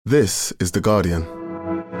This is The Guardian.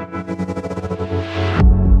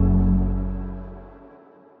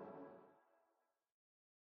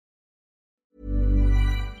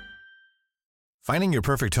 Finding your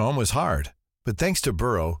perfect home was hard, but thanks to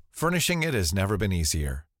Burrow, furnishing it has never been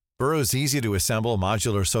easier. Burrow's easy-to-assemble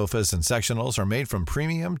modular sofas and sectionals are made from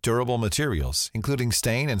premium, durable materials, including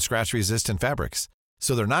stain and scratch-resistant fabrics.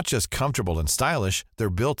 So they're not just comfortable and stylish, they're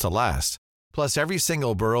built to last. Plus, every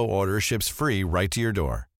single Burrow order ships free right to your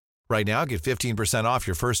door. Right now, get 15% off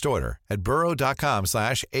your first order at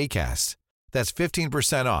burrow.com/ACAST. That's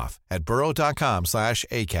 15% off at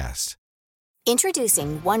burrow.com/ACAST.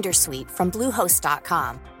 Introducing Wondersuite from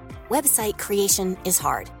Bluehost.com. Website creation is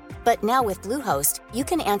hard, but now with Bluehost, you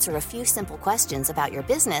can answer a few simple questions about your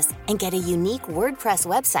business and get a unique WordPress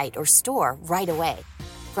website or store right away.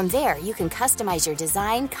 From there, you can customize your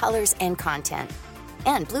design, colors, and content.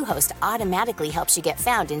 And Bluehost automatically helps you get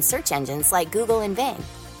found in search engines like Google and Bing.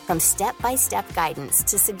 From step-by-step guidance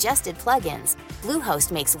to suggested plugins,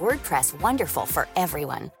 Bluehost makes WordPress wonderful for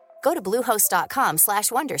everyone. Go to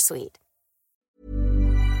bluehost.com/wondersuite.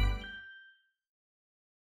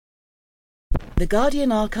 The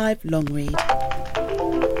Guardian Archive long read.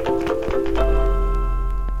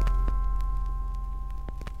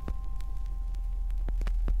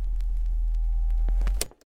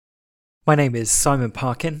 My name is Simon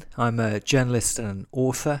Parkin. I'm a journalist and an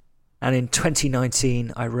author. And in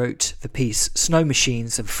 2019, I wrote the piece Snow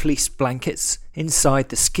Machines and Fleece Blankets Inside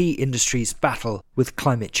the Ski Industry's Battle with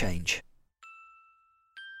Climate Change.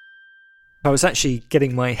 I was actually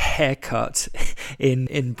getting my hair cut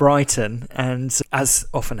in Brighton, and as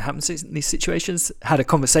often happens in these situations, had a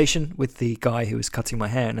conversation with the guy who was cutting my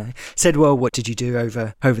hair, and I said, well, what did you do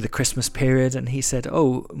over the Christmas period? And he said,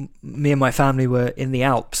 oh, me and my family were in the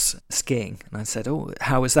Alps skiing. And I said, oh,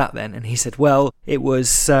 how was that then? And he said, well, it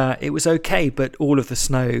was okay, but all of the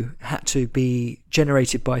snow had to be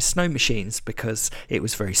generated by snow machines because it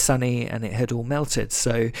was very sunny and it had all melted.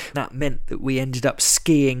 So that meant that we ended up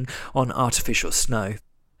skiing on artificial snow.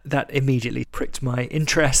 That immediately pricked my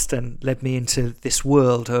interest and led me into this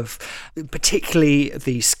world of particularly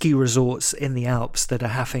the ski resorts in the Alps that are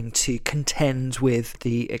having to contend with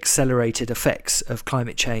the accelerated effects of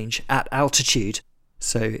climate change at altitude.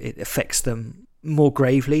 So it affects them more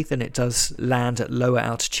gravely than it does land at lower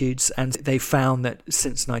altitudes, and they found that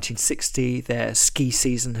since 1960 their ski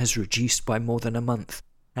season has reduced by more than a month,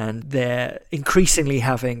 and they're increasingly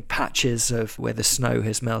having patches of where the snow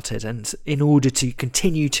has melted. And in order to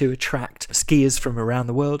continue to attract skiers from around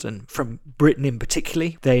the world and from Britain in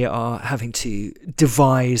particular, they are having to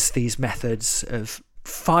devise these methods of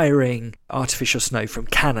firing artificial snow from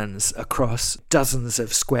cannons across dozens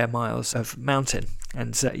of square miles of mountain.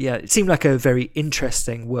 And it seemed like a very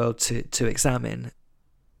interesting world to examine.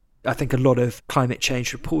 I think a lot of climate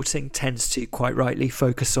change reporting tends to quite rightly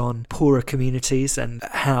focus on poorer communities and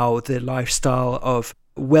how the lifestyle of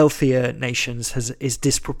wealthier nations is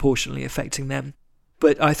disproportionately affecting them.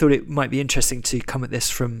 But I thought it might be interesting to come at this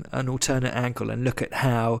from an alternate angle and look at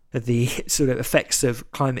how the sort of effects of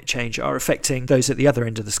climate change are affecting those at the other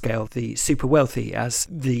end of the scale, the super wealthy, as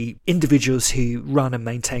the individuals who run and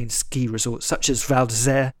maintain ski resorts such as Val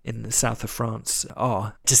d'Isère in the south of France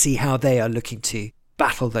are, to see how they are looking to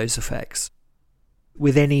battle those effects.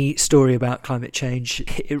 With any story about climate change,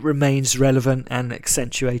 it remains relevant and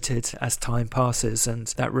accentuated as time passes, and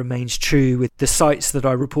that remains true with the sites that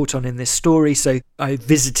I report on in this story. So I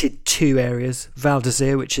visited two areas, Val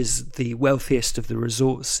d'Isère, which is the wealthiest of the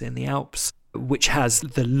resorts in the Alps, which has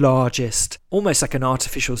the largest, almost like an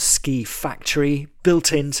artificial ski factory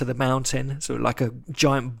built into the mountain, sort of like a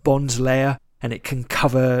giant bond layer. And it can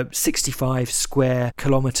cover 65 square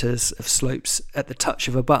kilometres of slopes at the touch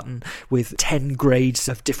of a button with 10 grades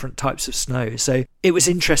of different types of snow. So it was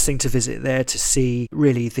interesting to visit there to see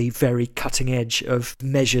really the very cutting edge of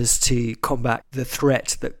measures to combat the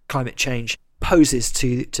threat that climate change poses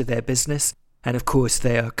to their business. And of course,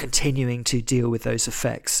 they are continuing to deal with those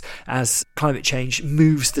effects as climate change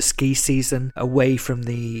moves the ski season away from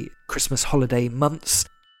the Christmas holiday months.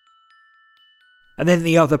 And then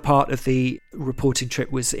the other part of the reporting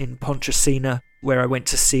trip was in Pontresina, where I went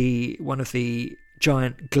to see one of the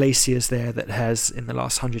giant glaciers there that has, in the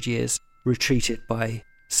last 100 years, retreated by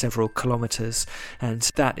several kilometres. And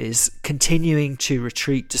that is continuing to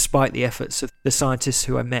retreat despite the efforts of the scientists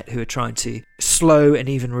who I met who are trying to slow and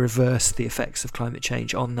even reverse the effects of climate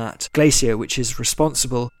change on that glacier, which is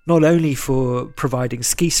responsible not only for providing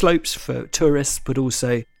ski slopes for tourists, but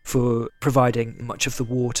also for providing much of the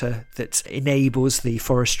water that enables the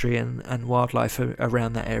forestry and wildlife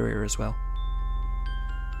around that area as well.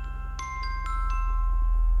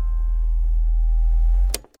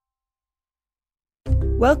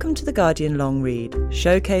 Welcome to The Guardian Long Read,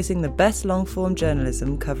 showcasing the best long-form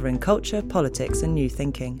journalism covering culture, politics and new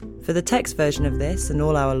thinking. For the text version of this and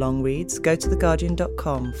all our long reads, go to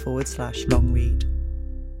theguardian.com/long read.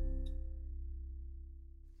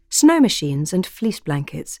 Snow machines and fleece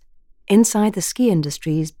blankets. Inside the ski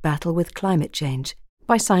industry's battle with climate change,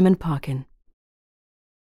 by Simon Parkin.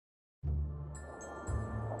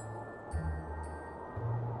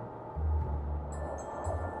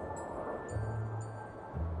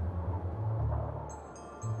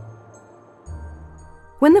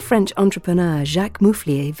 When the French entrepreneur Jacques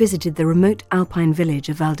Mouflier visited the remote alpine village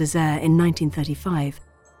of Val d'Isère in 1935,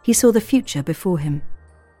 he saw the future before him.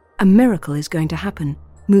 A miracle is going to happen,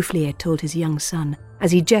 Mouflier told his young son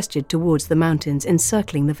as he gestured towards the mountains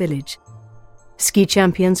encircling the village. Ski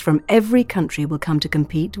champions from every country will come to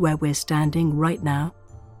compete where we're standing right now.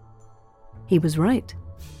 He was right.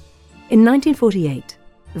 In 1948,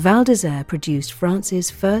 Val d'Isère produced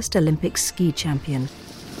France's first Olympic ski champion.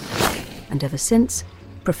 And ever since,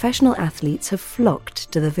 professional athletes have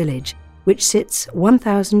flocked to the village, which sits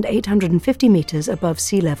 1,850 metres above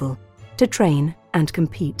sea level, to train and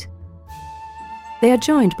compete. They are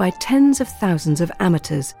joined by tens of thousands of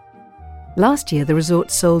amateurs. Last year, the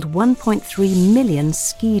resort sold 1.3 million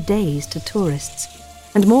ski days to tourists,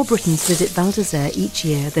 and more Britons visit Val d'Isère each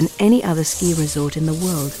year than any other ski resort in the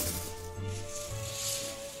world.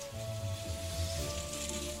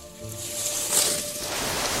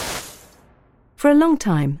 For a long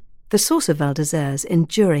time, the source of Val d'Isère's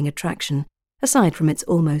enduring attraction, aside from its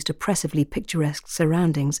almost oppressively picturesque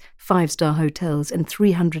surroundings, 5-star hotels and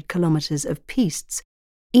 300 kilometres of pistes,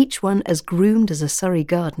 each one as groomed as a Surrey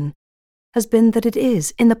garden, has been that it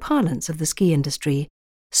is, in the parlance of the ski industry,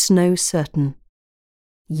 snow certain.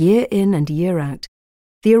 Year in and year out,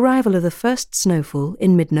 the arrival of the first snowfall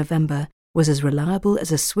in mid-November was as reliable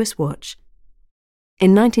as a Swiss watch.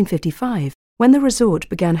 In 1955, when the resort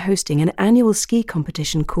began hosting an annual ski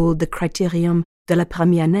competition called the Critérium de la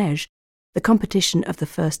Première Neige, the competition of the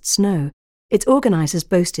first snow, its organisers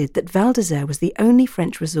boasted that Val d'Isère was the only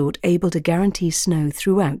French resort able to guarantee snow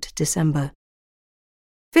throughout December.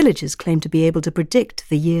 Villagers claimed to be able to predict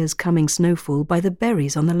the year's coming snowfall by the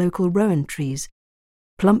berries on the local rowan trees.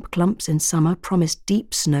 Plump clumps in summer promised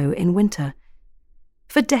deep snow in winter.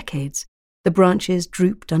 For decades, the branches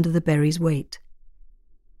drooped under the berries' weight.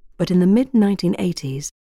 But in the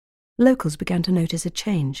mid-1980s, locals began to notice a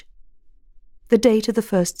change. The date of the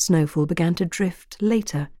first snowfall began to drift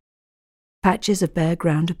later. Patches of bare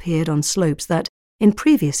ground appeared on slopes that, in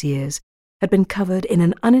previous years, had been covered in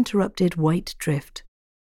an uninterrupted white drift.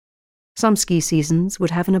 Some ski seasons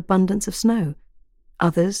would have an abundance of snow,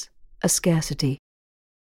 others a scarcity.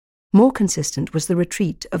 More consistent was the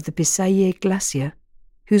retreat of the Bissayer Glacier,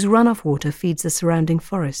 whose runoff water feeds the surrounding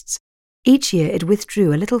forests. Each year it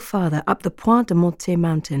withdrew a little farther up the Pointe de Montet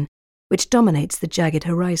mountain, which dominates the jagged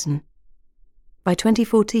horizon. By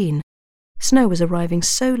 2014, snow was arriving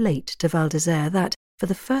so late to Val d'Isère that, for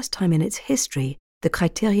the first time in its history, the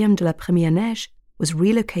Critérium de la Première Neige was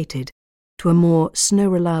relocated to a more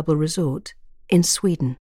snow-reliable resort in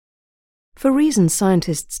Sweden. For reasons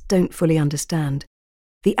scientists don't fully understand,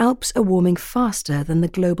 the Alps are warming faster than the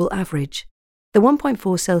global average. The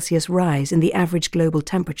 1.4 Celsius rise in the average global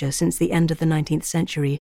temperature since the end of the 19th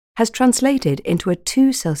century has translated into a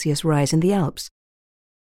 2 Celsius rise in the Alps.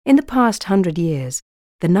 In the past 100 years,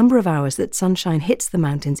 the number of hours that sunshine hits the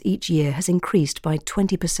mountains each year has increased by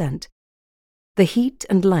 20%. The heat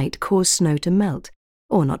and light cause snow to melt,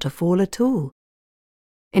 or not to fall at all.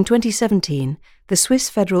 In 2017, the Swiss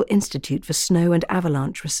Federal Institute for Snow and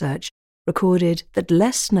Avalanche Research recorded that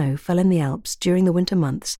less snow fell in the Alps during the winter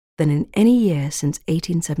months than in any year since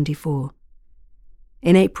 1874.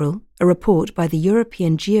 In April, a report by the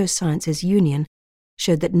European Geosciences Union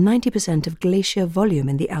showed that 90% of glacier volume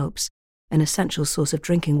in the Alps, an essential source of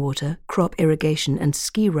drinking water, crop irrigation and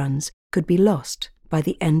ski runs, could be lost by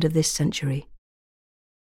the end of this century.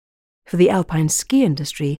 For the alpine ski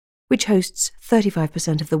industry, which hosts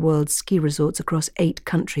 35% of the world's ski resorts across 8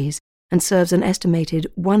 countries and serves an estimated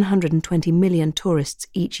 120 million tourists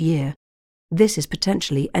each year, this is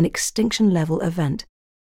potentially an extinction-level event.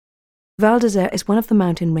 Val d'Isère is one of the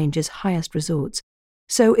mountain range's highest resorts,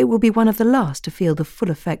 so it will be one of the last to feel the full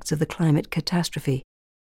effects of the climate catastrophe.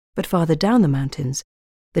 But farther down the mountains,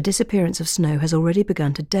 the disappearance of snow has already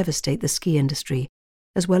begun to devastate the ski industry,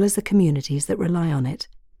 as well as the communities that rely on it.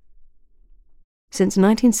 Since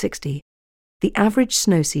 1960, the average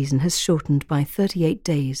snow season has shortened by 38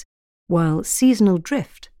 days, while seasonal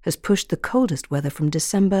drift has pushed the coldest weather from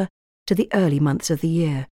December to the early months of the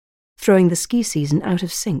year, throwing the ski season out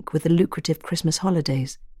of sync with the lucrative Christmas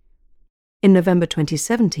holidays. In November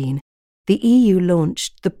 2017, the EU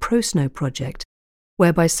launched the ProSnow project,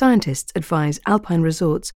 whereby scientists advise alpine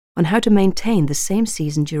resorts on how to maintain the same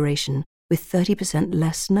season duration with 30%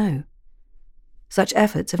 less snow. Such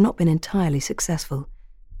efforts have not been entirely successful.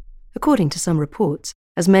 According to some reports,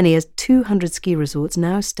 as many as 200 ski resorts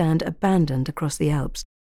now stand abandoned across the Alps,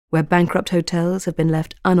 where bankrupt hotels have been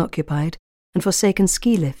left unoccupied and forsaken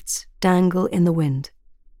ski lifts dangle in the wind.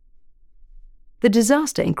 The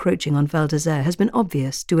disaster encroaching on Val d'Isère has been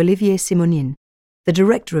obvious to Olivier Simonin, the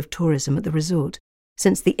director of tourism at the resort,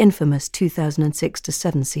 since the infamous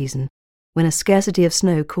 2006-07 season, when a scarcity of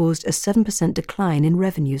snow caused a 7% decline in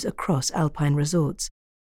revenues across alpine resorts.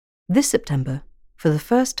 This September, for the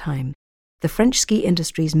first time, the French ski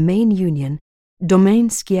industry's main union, Domaine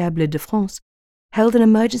Skiable de France, held an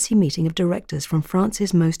emergency meeting of directors from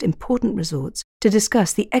France's most important resorts to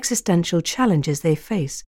discuss the existential challenges they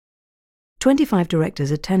face. 25 directors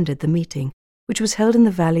attended the meeting, which was held in the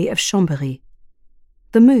valley of Chambéry.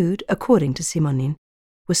 The mood, according to Simonin,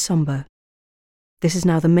 was sombre. "This is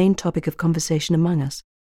now the main topic of conversation among us,"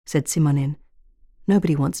 said Simonin.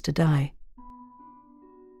 "Nobody wants to die."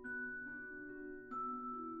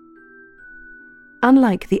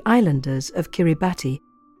 Unlike the islanders of Kiribati,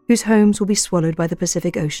 whose homes will be swallowed by the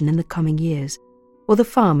Pacific Ocean in the coming years, or the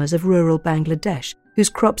farmers of rural Bangladesh, whose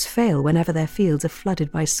crops fail whenever their fields are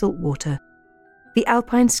flooded by salt water, the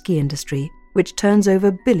alpine ski industry, which turns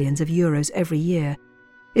over billions of euros every year,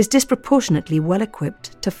 is disproportionately well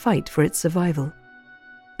equipped to fight for its survival.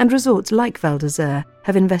 And resorts like Val d'Isère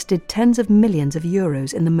have invested tens of millions of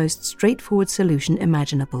euros in the most straightforward solution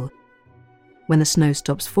imaginable. When the snow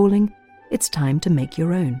stops falling, it's time to make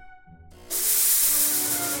your own.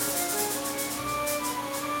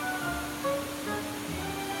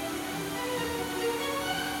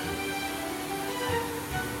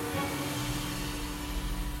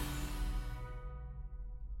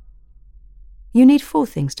 You need 4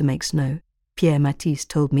 things to make snow, Pierre Matisse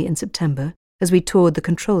told me in September as we toured the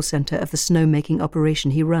control centre of the snowmaking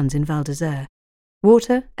operation he runs in Val d'Isère: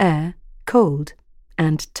 water, air, cold,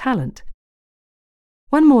 and talent.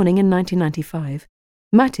 One morning in 1995,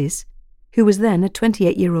 Matisse, who was then a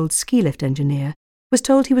 28-year-old ski lift engineer, was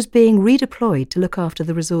told he was being redeployed to look after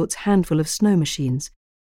the resort's handful of snow machines.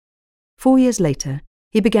 4 years later,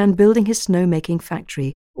 he began building his snowmaking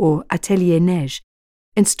factory, or Atelier Neige,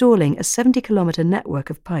 installing a 70-kilometre network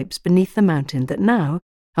of pipes beneath the mountain that now,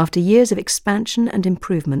 after years of expansion and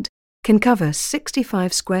improvement, can cover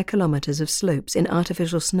 65 square kilometres of slopes in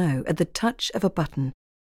artificial snow at the touch of a button.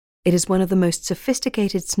 It is one of the most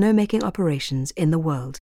sophisticated snowmaking operations in the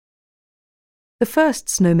world. The first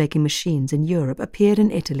snowmaking machines in Europe appeared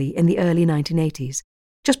in Italy in the early 1980s,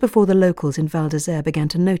 just before the locals in Val d'Isère began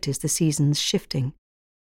to notice the seasons shifting.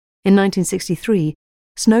 In 1963,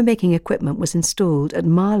 snowmaking equipment was installed at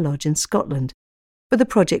Mar Lodge in Scotland, but the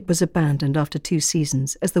project was abandoned after 2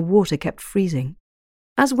 seasons as the water kept freezing.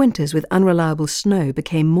 As winters with unreliable snow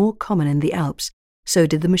became more common in the Alps, so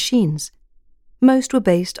did the machines. Most were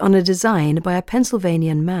based on a design by a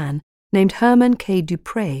Pennsylvanian man named Herman K.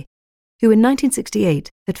 Dupré, who in 1968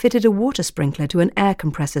 had fitted a water sprinkler to an air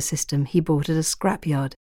compressor system he bought at a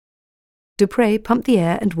scrapyard. Dupré pumped the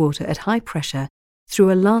air and water at high pressure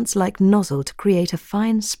through a lance-like nozzle to create a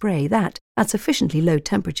fine spray that, at sufficiently low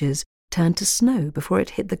temperatures, turned to snow before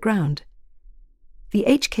it hit the ground. The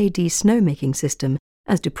HKD snowmaking system,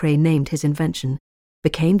 as Dupré named his invention,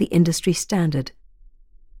 became the industry standard.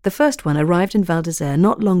 The first one arrived in Val d'Isère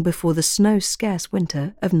not long before the snow-scarce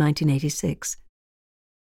winter of 1986.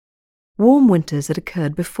 Warm winters had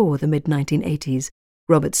occurred before the mid-1980s,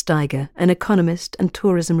 Robert Steiger, an economist and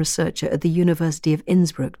tourism researcher at the University of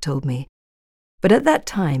Innsbruck, told me. But at that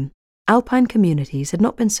time, alpine communities had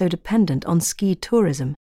not been so dependent on ski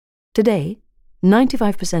tourism. Today,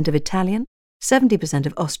 95% of Italian, 70%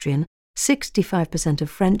 of Austrian, 65% of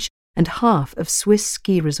French, and half of Swiss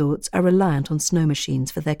ski resorts are reliant on snow machines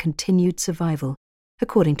for their continued survival,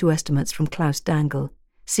 according to estimates from Klaus Dangel,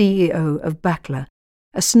 CEO of Bakla,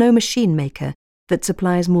 a snow machine maker that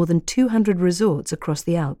supplies more than 200 resorts across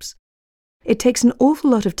the Alps. It takes an awful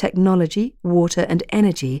lot of technology, water, and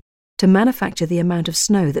energy to manufacture the amount of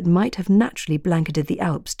snow that might have naturally blanketed the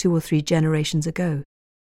Alps 2 or 3 generations ago.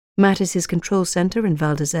 Matisse's control centre in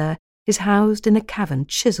Val d'Isère is housed in a cavern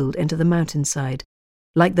chiselled into the mountainside,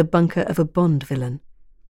 like the bunker of a Bond villain.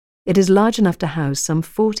 It is large enough to house some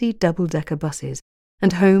 40 double-decker buses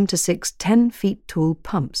and home to 6 10-feet-tall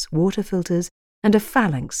pumps, water filters, and a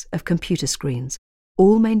phalanx of computer screens,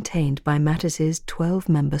 all maintained by Matisse's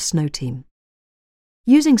 12-member snow team.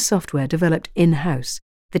 Using software developed in-house,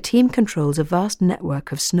 the team controls a vast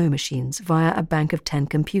network of snow machines via a bank of 10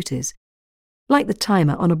 computers, Like the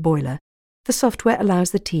timer on a boiler, the software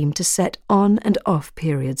allows the team to set on and off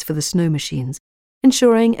periods for the snow machines,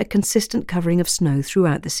 ensuring a consistent covering of snow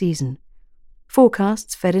throughout the season.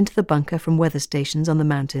 Forecasts fed into the bunker from weather stations on the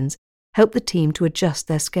mountains help the team to adjust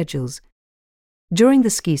their schedules. During the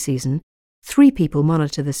ski season, 3 people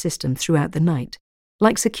monitor the system throughout the night,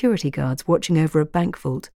 like security guards watching over a bank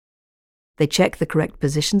vault. They check the correct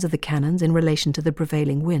positions of the cannons in relation to the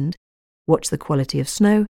prevailing wind, watch the quality of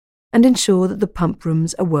snow, and ensure that the pump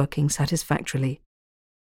rooms are working satisfactorily.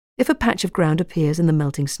 If a patch of ground appears in the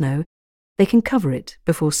melting snow, they can cover it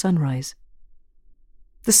before sunrise.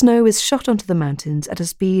 The snow is shot onto the mountains at a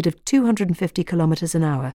speed of 250 kilometers an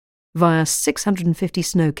hour via 650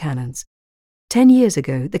 snow cannons. 10 years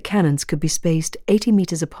ago, the cannons could be spaced 80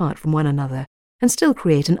 meters apart from one another and still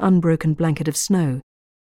create an unbroken blanket of snow.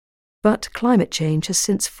 But climate change has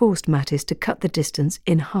since forced Mattis to cut the distance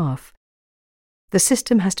in half. The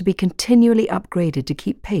system has to be continually upgraded to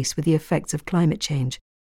keep pace with the effects of climate change.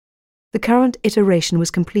 The current iteration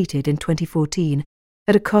was completed in 2014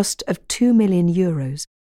 at a cost of €2 million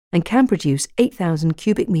and can produce 8,000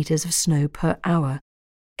 cubic meters of snow per hour,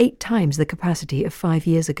 8 times the capacity of 5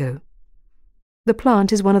 years ago. The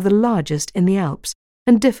plant is one of the largest in the Alps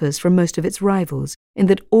and differs from most of its rivals in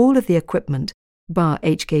that all of the equipment, bar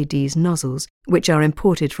HKD's nozzles, which are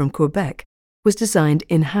imported from Quebec, was designed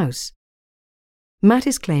in-house.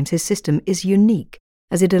 Mattis claims his system is unique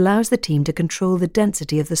as it allows the team to control the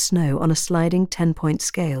density of the snow on a sliding 10-point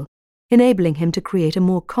scale, enabling him to create a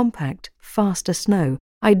more compact, faster snow,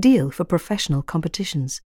 ideal for professional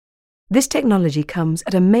competitions. This technology comes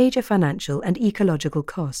at a major financial and ecological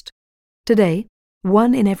cost. Today,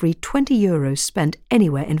 1 in every €20 spent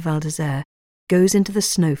anywhere in Val d'Isère goes into the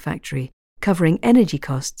snow factory, covering energy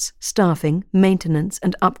costs, staffing, maintenance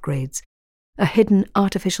and upgrades, a hidden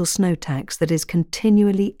artificial snow tax that is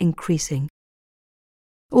continually increasing.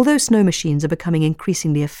 Although snow machines are becoming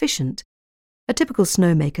increasingly efficient, a typical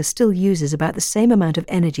snowmaker still uses about the same amount of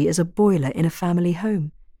energy as a boiler in a family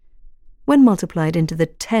home. When multiplied into the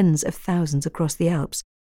tens of thousands across the Alps,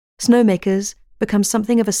 snowmakers become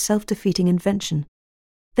something of a self-defeating invention.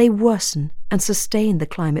 They worsen and sustain the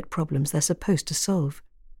climate problems they're supposed to solve.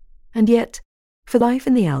 And yet, for life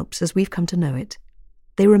in the Alps as we've come to know it,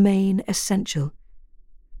 they remain essential.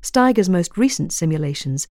 Steiger's most recent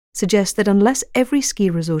simulations suggest that unless every ski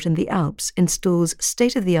resort in the Alps installs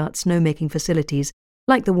state-of-the-art snowmaking facilities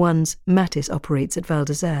like the ones Mattis operates at Val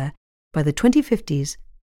d'Isère, by the 2050s,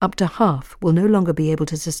 up to half will no longer be able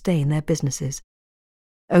to sustain their businesses.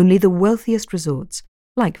 Only the wealthiest resorts,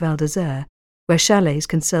 like Val d'Isère, where chalets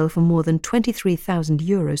can sell for more than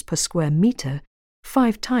 €23,000 per square metre,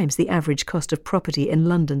 5 times the average cost of property in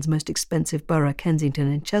London's most expensive borough, Kensington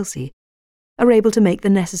and Chelsea, are able to make the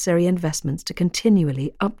necessary investments to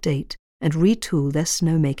continually update and retool their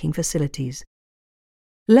snowmaking facilities.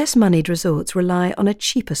 Less moneyed resorts rely on a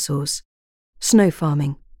cheaper source, snow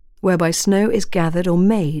farming, whereby snow is gathered or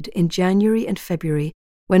made in January and February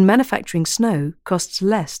when manufacturing snow costs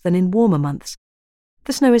less than in warmer months.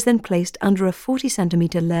 The snow is then placed under a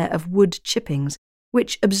 40-centimetre layer of wood chippings,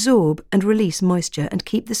 which absorb and release moisture and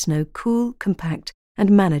keep the snow cool, compact, and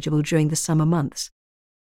manageable during the summer months.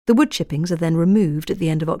 The wood chippings are then removed at the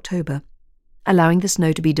end of October, allowing the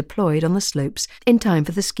snow to be deployed on the slopes in time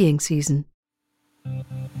for the skiing season.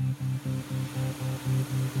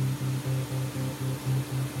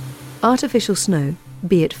 Artificial snow,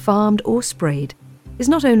 be it farmed or sprayed, is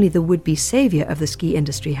not only the would-be saviour of the ski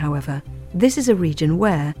industry, however. This is a region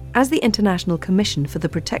where, as the International Commission for the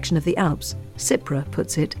Protection of the Alps, CIPRA,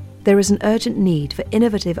 puts it, there is an urgent need for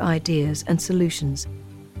innovative ideas and solutions.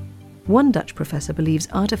 One Dutch professor believes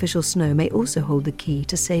artificial snow may also hold the key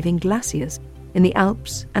to saving glaciers in the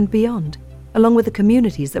Alps and beyond, along with the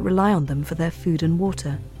communities that rely on them for their food and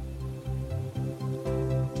water.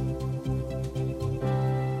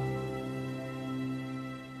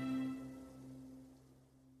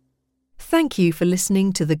 Thank you for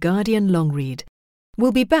listening to The Guardian Long Read.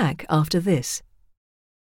 We'll be back after this.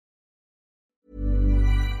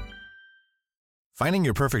 Finding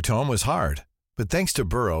your perfect home was hard, but thanks to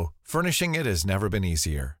Burrow, furnishing it has never been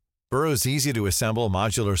easier. Burrow's easy-to-assemble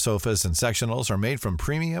modular sofas and sectionals are made from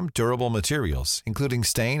premium, durable materials, including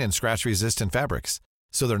stain and scratch-resistant fabrics.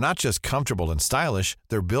 So they're not just comfortable and stylish,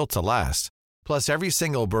 they're built to last. Plus, every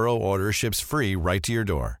single Burrow order ships free right to your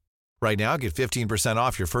door. Right now, get 15%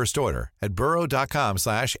 off your first order at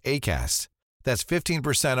burrow.com/ACAST. That's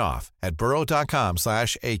 15% off at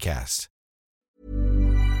burrow.com/ACAST.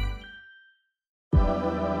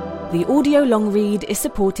 The audio long read is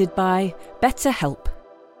supported by BetterHelp.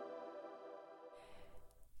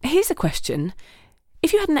 Here's a question.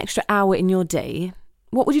 If you had an extra hour in your day,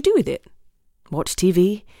 what would you do with it? Watch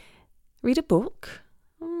TV? Read a book?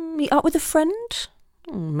 Meet up with a friend?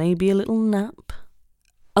 Maybe a little nap?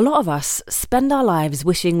 A lot of us spend our lives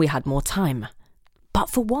wishing we had more time. But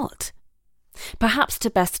for what? Perhaps to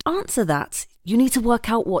best answer that, you need to work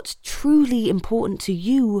out what's truly important to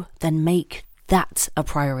you, then make that a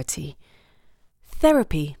priority.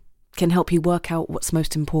 Therapy can help you work out what's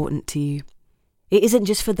most important to you. It isn't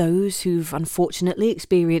just for those who've unfortunately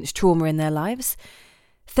experienced trauma in their lives.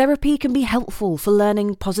 Therapy can be helpful for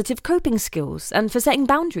learning positive coping skills and for setting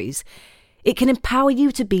boundaries. It can empower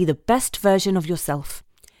you to be the best version of yourself.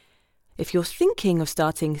 If you're thinking of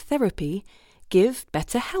starting therapy, give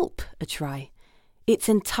BetterHelp a try. It's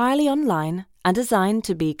entirely online and designed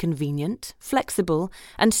to be convenient, flexible,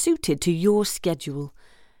 and suited to your schedule.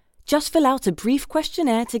 Just fill out a brief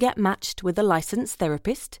questionnaire to get matched with a licensed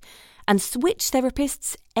therapist and switch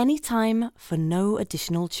therapists anytime for no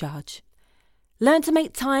additional charge. Learn to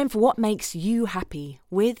make time for what makes you happy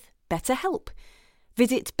with BetterHelp.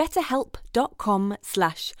 Visit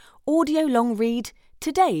betterhelp.com/audiolongread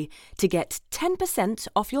today to get 10%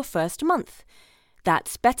 off your first month.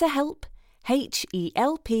 That's BetterHelp,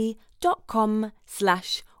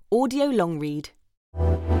 HELP.com/audiolongread.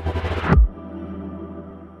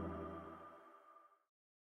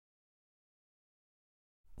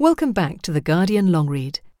 Welcome back to The Guardian Long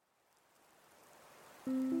Read.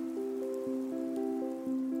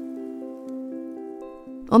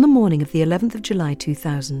 On the morning of the 11th of July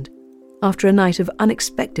 2000, after a night of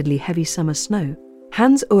unexpectedly heavy summer snow,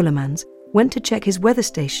 Hans Oerlemans went to check his weather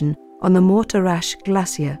station on the Morterasch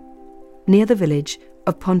Glacier, near the village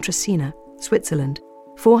of Pontresina, Switzerland,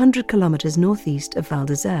 400 kilometres northeast of Val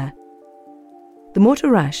d'Isère. The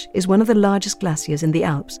Morterasch is one of the largest glaciers in the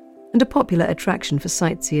Alps and a popular attraction for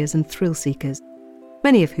sightseers and thrill-seekers,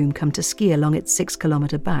 many of whom come to ski along its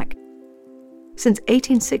 6-kilometre back. Since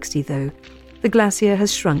 1860, though, the glacier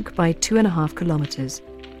has shrunk by 2.5 kilometres,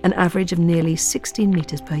 an average of nearly 16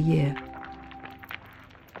 metres per year.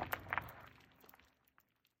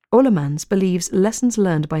 Oerlemans believes lessons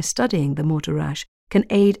learned by studying the Morterasch can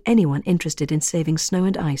aid anyone interested in saving snow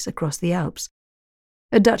and ice across the Alps.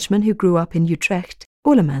 A Dutchman who grew up in Utrecht,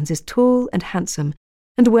 Oerlemans is tall and handsome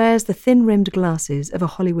and wears the thin-rimmed glasses of a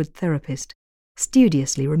Hollywood therapist,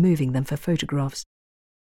 studiously removing them for photographs.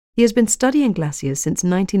 He has been studying glaciers since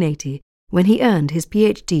 1980, when he earned his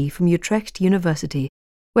PhD from Utrecht University,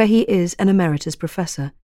 where he is an emeritus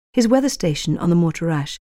professor. His weather station on the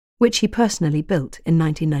Morterasch, which he personally built in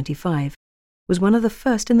 1995, was one of the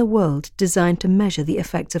first in the world designed to measure the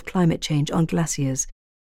effects of climate change on glaciers.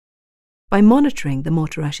 By monitoring the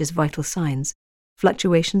Morterasch's vital signs,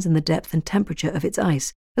 fluctuations in the depth and temperature of its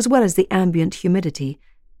ice, as well as the ambient humidity,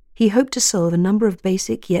 he hoped to solve a number of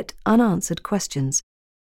basic yet unanswered questions.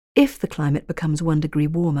 If the climate becomes 1 degree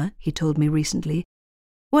warmer, he told me recently,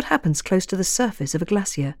 what happens close to the surface of a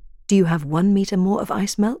glacier? Do you have 1 metre more of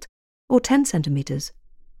ice melt? Or 10 centimetres?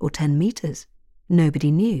 Or 10 metres?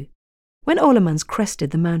 Nobody knew. When Oerlemans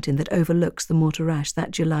crested the mountain that overlooks the Morterasch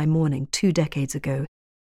that July morning 2 decades ago,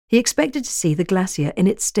 he expected to see the glacier in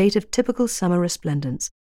its state of typical summer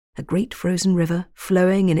resplendence, a great frozen river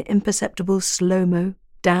flowing in imperceptible slow-mo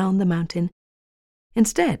down the mountain.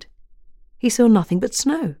 Instead, he saw nothing but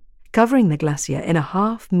snow, covering the glacier in a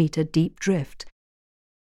 1/2 metre deep drift.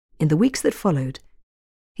 In the weeks that followed,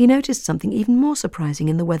 he noticed something even more surprising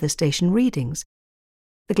in the weather station readings.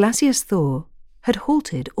 The glacier's thaw had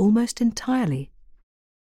halted almost entirely.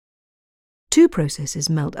 2 processes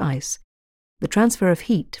melt ice: the transfer of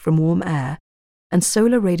heat from warm air and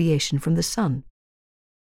solar radiation from the sun.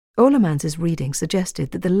 Oerlemans' reading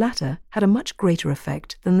suggested that the latter had a much greater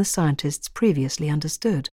effect than the scientists previously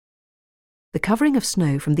understood. The covering of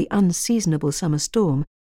snow from the unseasonable summer storm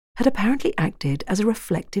had apparently acted as a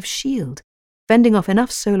reflective shield, fending off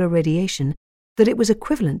enough solar radiation that it was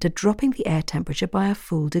equivalent to dropping the air temperature by a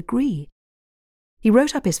full degree. He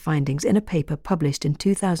wrote up his findings in a paper published in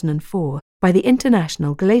 2004 by the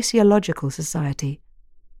International Glaciological Society.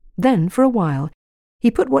 Then, for a while,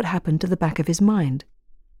 he put what happened to the back of his mind.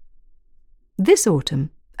 This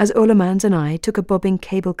autumn, as Oerlemans and I took a bobbing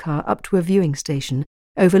cable car up to a viewing station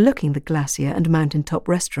overlooking the glacier and mountaintop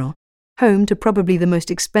restaurant, home to probably the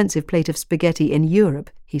most expensive plate of spaghetti in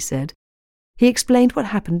Europe, he said, he explained what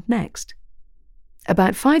happened next.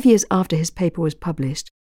 About 5 years after his paper was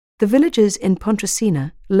published, the villagers in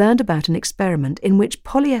Pontresina learned about an experiment in which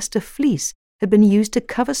polyester fleece had been used to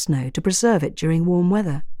cover snow to preserve it during warm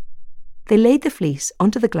weather. They laid the fleece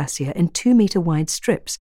onto the glacier in 2-metre-wide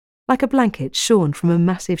strips, like a blanket shorn from a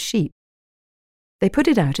massive sheep. They put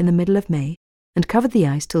it out in the middle of May and covered the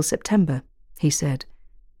ice till September, he said,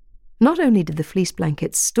 Not only did the fleece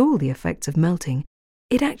blanket stall the effects of melting,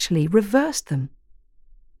 it actually reversed them.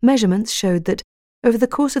 Measurements showed that, over the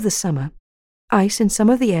course of the summer, ice in some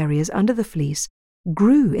of the areas under the fleece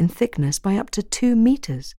grew in thickness by up to 2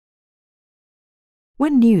 meters.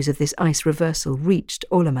 When news of this ice reversal reached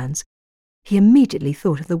Olemans, he immediately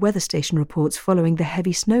thought of the weather station reports following the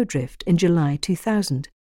heavy snowdrift in July 2000.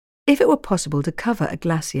 If it were possible to cover a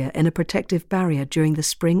glacier in a protective barrier during the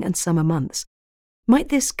spring and summer months, might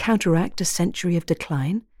this counteract a century of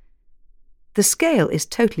decline? The scale is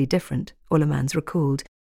totally different, Olemans recalled.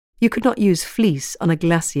 You could not use fleece on a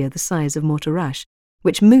glacier the size of Mortarash,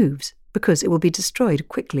 which moves because it will be destroyed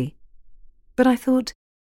quickly. But I thought,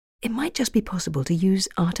 it might just be possible to use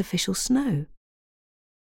artificial snow.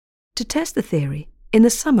 To test the theory, in the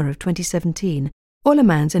summer of 2017,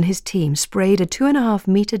 Olemans and his team sprayed a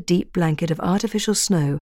 2.5-meter deep blanket of artificial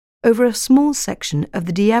snow over a small section of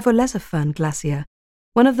the Diavolezafern Glacier,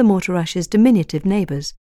 one of the Mortarash's diminutive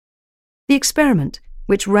neighbours. The experiment,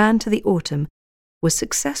 which ran to the autumn, was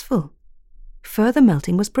successful. Further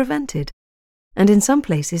melting was prevented, and in some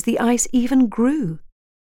places the ice even grew.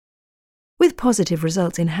 With positive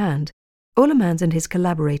results in hand, Olemans and his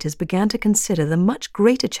collaborators began to consider the much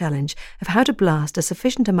greater challenge of how to blast a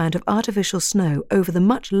sufficient amount of artificial snow over the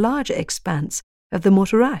much larger expanse of the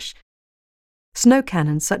Mortarash. Snow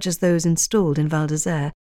cannons such as those installed in Val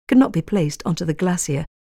d'Isère could not be placed onto the glacier,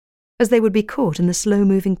 as they would be caught in the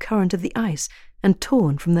slow-moving current of the ice and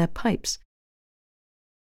torn from their pipes.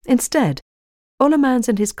 Instead, Olemans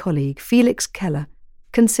and his colleague Felix Keller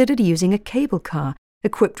considered using a cable car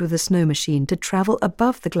equipped with a snow machine to travel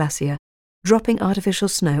above the glacier, dropping artificial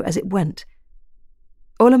snow as it went.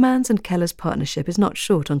 Olemans and Keller's partnership is not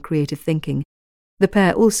short on creative thinking. The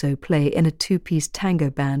pair also play in a 2-piece tango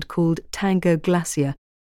band called Tango Glacier,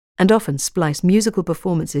 and often splice musical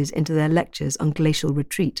performances into their lectures on glacial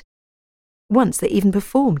retreat. Once they even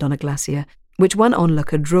performed on a glacier, which one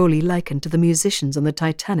onlooker drolly likened to the musicians on the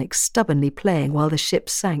Titanic stubbornly playing while the ship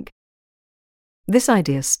sank. This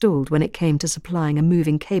idea stalled when it came to supplying a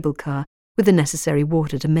moving cable car with the necessary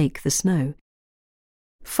water to make the snow.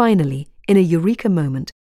 Finally, in a eureka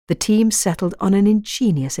moment, the team settled on an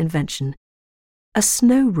ingenious invention: a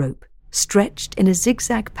snow rope stretched in a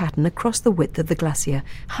zigzag pattern across the width of the glacier,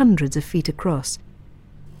 hundreds of feet across.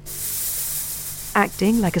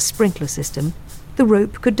 Acting like a sprinkler system, the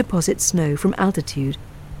rope could deposit snow from altitude,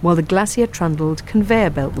 while the glacier trundled conveyor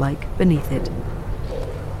belt-like beneath it.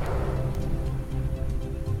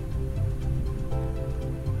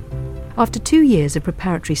 After 2 years of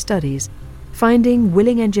preparatory studies, finding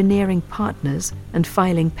willing engineering partners and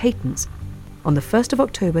filing patents, on the 1st of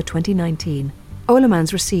October 2019,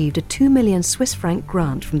 Olemans received a 2 million Swiss franc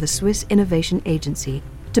grant from the Swiss Innovation Agency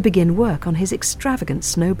to begin work on his extravagant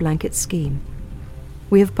snow blanket scheme.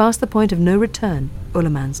 "We have passed the point of no return,"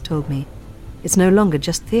 Olemans told me. "It's no longer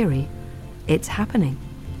just theory. It's happening."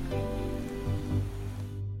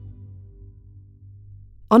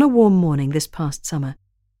 On a warm morning this past summer,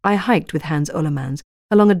 I hiked with Hans Olemans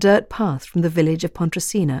along a dirt path from the village of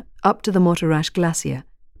Pontresina up to the Mortarash Glacier,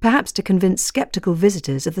 perhaps to convince sceptical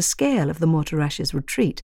visitors of the scale of the Mortarash's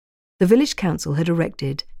retreat. The village council had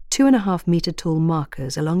erected 2.5-meter-tall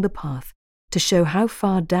markers along the path to show how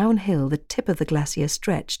far downhill the tip of the glacier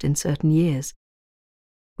stretched in certain years.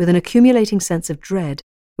 With an accumulating sense of dread,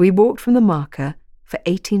 we walked from the marker for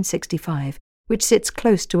 1865, which sits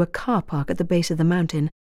close to a car park at the base of the mountain,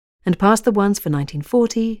 and past the ones for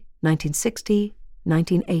 1940, 1960,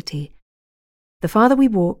 1980. The farther we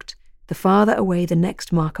walked, the farther away the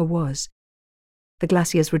next marker was. The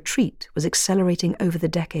glacier's retreat was accelerating over the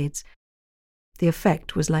decades. The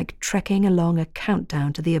effect was like trekking along a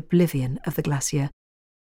countdown to the oblivion of the glacier,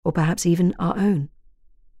 or perhaps even our own.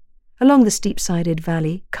 Along the steep-sided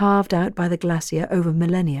valley carved out by the glacier over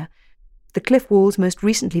millennia, the cliff walls most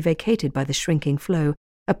recently vacated by the shrinking flow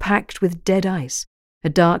are packed with dead ice, a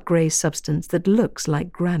dark grey substance that looks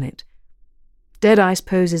like granite. Dead ice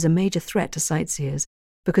poses a major threat to sightseers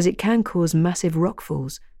because it can cause massive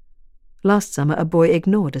rockfalls. Last summer, a boy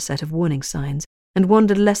ignored a set of warning signs and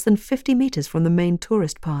wandered less than 50 meters from the main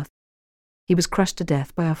tourist path. He was crushed to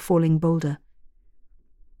death by a falling boulder.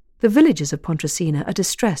 The villagers of Pontresina are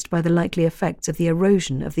distressed by the likely effects of the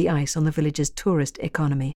erosion of the ice on the village's tourist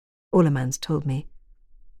economy, Olemans told me.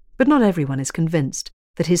 But not everyone is convinced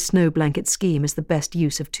that his snow blanket scheme is the best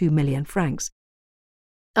use of 2 million francs.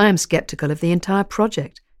 "I am sceptical of the entire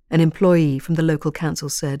project," an employee from the local council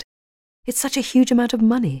said. "It's such a huge amount of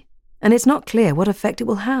money, and it's not clear what effect it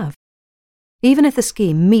will have. Even if the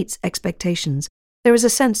scheme meets expectations, there is a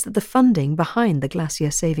sense that the funding behind the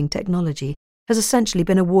glacier-saving technology has essentially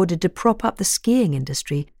been awarded to prop up the skiing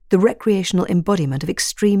industry the recreational embodiment of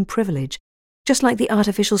extreme privilege, just like the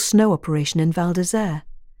artificial snow operation in Val d'Isère.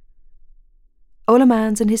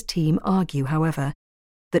 Olemans and his team argue, however,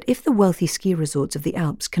 that if the wealthy ski resorts of the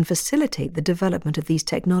Alps can facilitate the development of these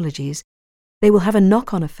technologies, they will have a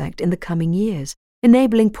knock-on effect in the coming years,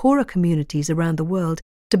 enabling poorer communities around the world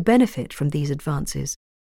to benefit from these advances.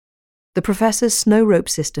 The professor's snow rope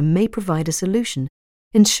system may provide a solution,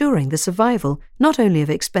 ensuring the survival not only of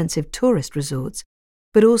expensive tourist resorts,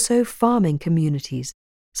 but also farming communities,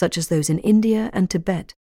 such as those in India and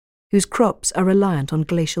Tibet, whose crops are reliant on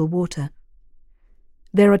glacial water.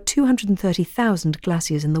 There are 230,000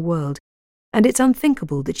 glaciers in the world, and it's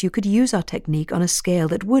unthinkable that you could use our technique on a scale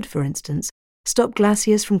that would, for instance, stop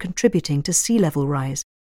glaciers from contributing to sea level rise,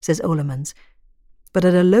 says Olemans. But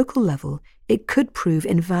at a local level, it could prove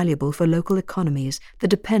invaluable for local economies that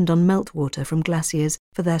depend on meltwater from glaciers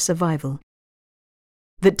for their survival.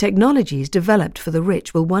 That technologies developed for the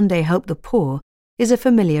rich will one day help the poor is a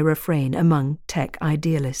familiar refrain among tech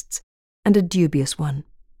idealists, and a dubious one.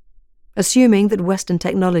 Assuming that Western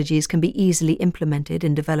technologies can be easily implemented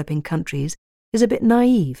in developing countries is a bit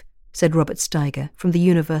naive, said Robert Steiger from the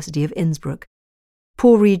University of Innsbruck.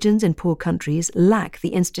 Poor regions in poor countries lack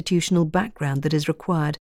the institutional background that is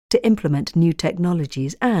required to implement new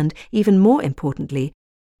technologies and, even more importantly,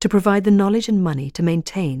 to provide the knowledge and money to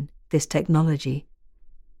maintain this technology.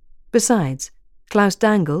 Besides, Klaus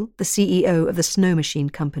Dangle, the CEO of the snow machine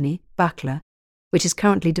company, Bachler, which is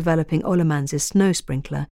currently developing Olemans' snow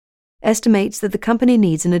sprinkler, estimates that the company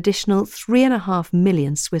needs an additional 3.5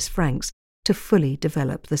 million Swiss francs to fully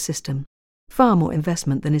develop the system, far more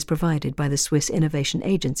investment than is provided by the Swiss Innovation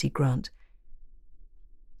Agency grant.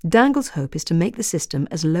 Dangle's hope is to make the system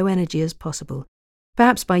as low energy as possible,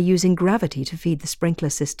 perhaps by using gravity to feed the sprinkler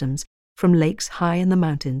systems from lakes high in the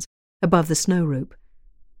mountains above the snow rope.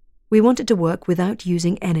 We want it to work without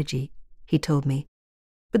using energy, he told me,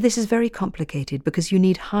 but this is very complicated because you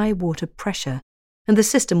need high water pressure, and the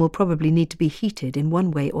system will probably need to be heated in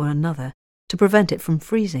one way or another to prevent it from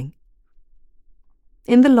freezing.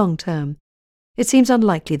 In the long term, it seems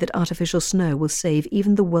unlikely that artificial snow will save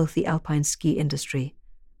even the wealthy alpine ski industry.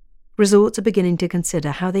 Resorts are beginning to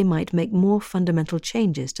consider how they might make more fundamental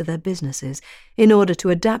changes to their businesses in order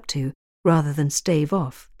to adapt to, rather than stave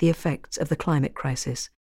off, the effects of the climate crisis.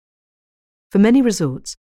 For many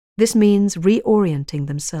resorts, this means reorienting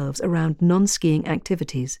themselves around non-skiing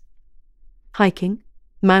activities. Hiking,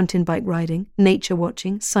 mountain bike riding, nature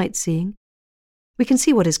watching, sightseeing. We can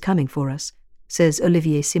see what is coming for us, says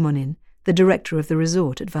Olivier Simonin, the director of the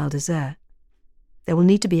resort at Val d'Isère. There will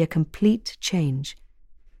need to be a complete change.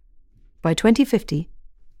 By 2050,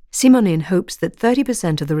 Simonin hopes that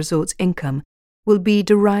 30% of the resort's income will be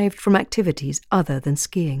derived from activities other than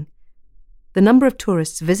skiing. The number of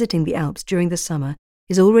tourists visiting the Alps during the summer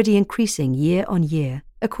is already increasing year on year,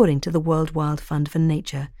 according to the World Wild Fund for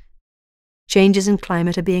Nature. Changes in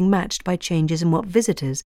climate are being matched by changes in what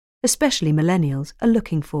visitors, especially millennials, are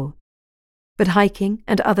looking for. But hiking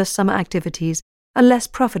and other summer activities are less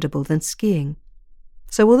profitable than skiing.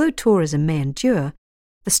 So although tourism may endure,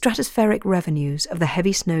 the stratospheric revenues of the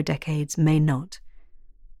heavy snow decades may not.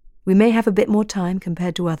 We may have a bit more time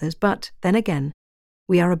compared to others, but, then again,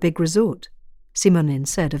 we are a big resort, Simonin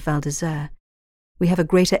said of Val d'Isère. We have a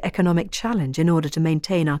greater economic challenge in order to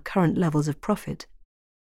maintain our current levels of profit.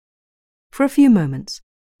 For a few moments,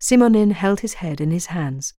 Simonin held his head in his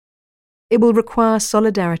hands. It will require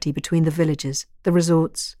solidarity between the villages, the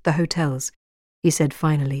resorts, the hotels, he said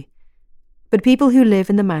finally. But people who live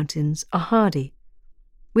in the mountains are hardy.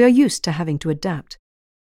 We are used to having to adapt.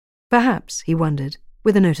 Perhaps, he wondered,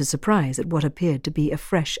 with a note of surprise at what appeared to be a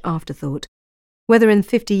fresh afterthought, whether in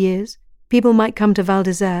 50 years people might come to Val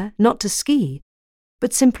d'Isère not to ski,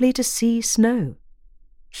 but simply to see snow,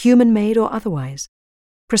 human-made or otherwise,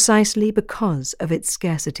 precisely because of its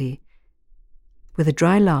scarcity. With a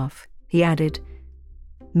dry laugh, he added,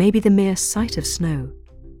 maybe the mere sight of snow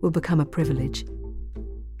will become a privilege.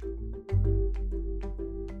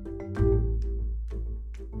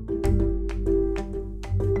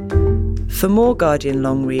 For more Guardian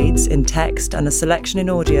long reads in text and a selection in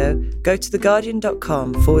audio, go to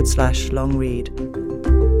theguardian.com/long read.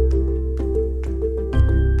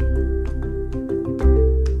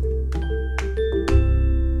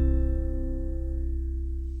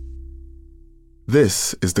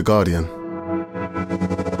 This is The Guardian.